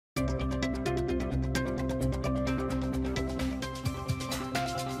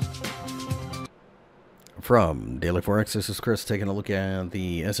From Daily Forex, this is Chris taking a look at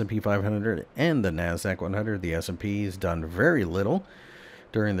the S&P 500 and the Nasdaq 100. The S&P has done very little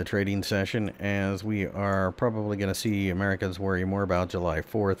during the trading session, as we are probably going to see Americans worry more about July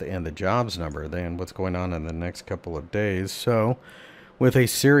 4th and the jobs number than what's going on in the next couple of days. So, with a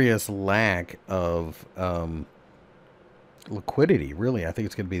serious lack of liquidity, really, I think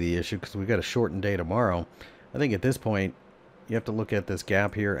it's going to be the issue because we've got a shortened day tomorrow. I think at this point, you have to look at this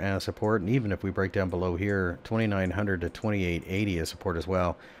gap here as support, and even if we break down below here, 2,900 to 2,880 is support as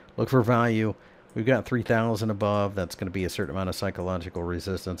well. Look for value. We've got 3,000 above. That's going to be a certain amount of psychological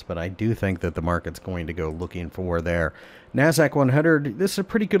resistance, but I do think that the market's going to go looking for there. Nasdaq 100, this is a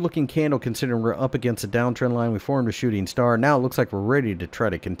pretty good looking candle considering we're up against a downtrend line. We formed a shooting star. Now it looks like we're ready to try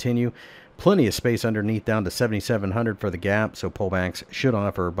to continue. Plenty of space underneath down to 7,700 for the gap, so pullbacks should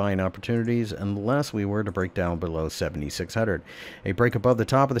offer buying opportunities unless we were to break down below 7,600. A break above the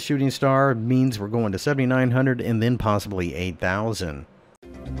top of the shooting star means we're going to 7,900 and then possibly 8,000.